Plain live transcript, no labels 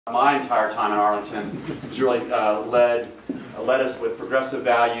My entire time in Arlington has really led us with progressive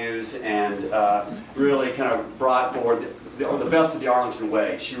values and really kind of brought forward the best of the Arlington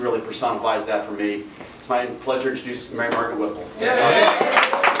way. She really personifies that for me. It's my pleasure to introduce Margaret Whipple.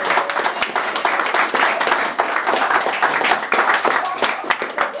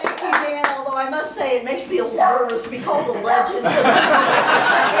 I must say, it makes me a little nervous to be called a legend.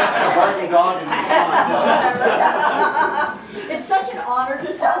 It's such an honor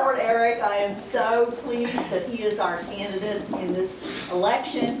to support Erik. I am so pleased that he is our candidate in this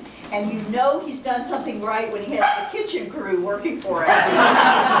election. And you know he's done something right when he has the kitchen crew working for him.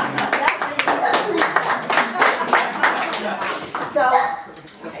 So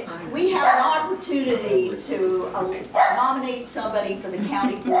we have an opportunity to nominate somebody for the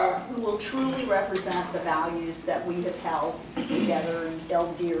county board who will truly represent the values that we have held together and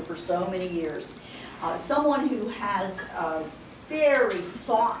held dear for so many years. Someone who has a very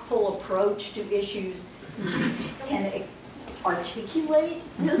thoughtful approach to issues, can articulate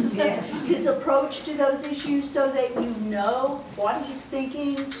his approach to those issues so that you know what he's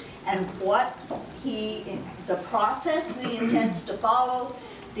thinking and what the process that he intends to follow.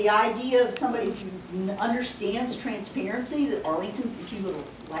 The idea of somebody who understands transparency, that Arlington, if you would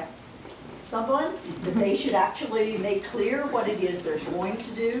elect someone, that they should actually make clear what it is they're going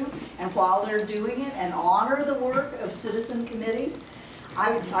to do and while they're doing it, and honor the work of citizen committees.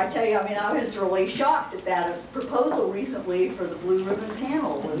 I tell you, I mean, I was really shocked at that proposal recently for the Blue Ribbon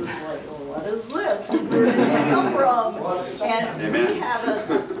Panel. It was like, well, what is this? Where did it come from? And we have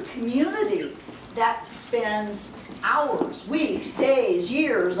a community that spends hours, weeks, days,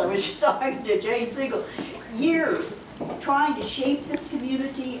 years. I was just talking to Jane Siegel, years trying to shape this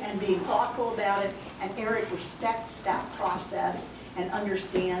community and being thoughtful about it. And Erik respects that process and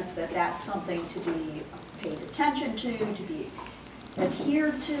understands that that's something to be paid attention to be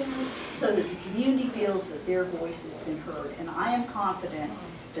adhered to, so that the community feels that their voice has been heard. And I am confident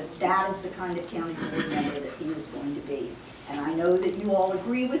that that is the kind of county board member that he is going to be. And I know that you all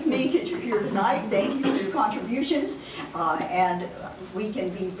agree with me because you're here tonight. Thank you for your contributions. And we can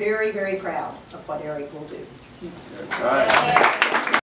be very, very proud of what Erik will do. All right.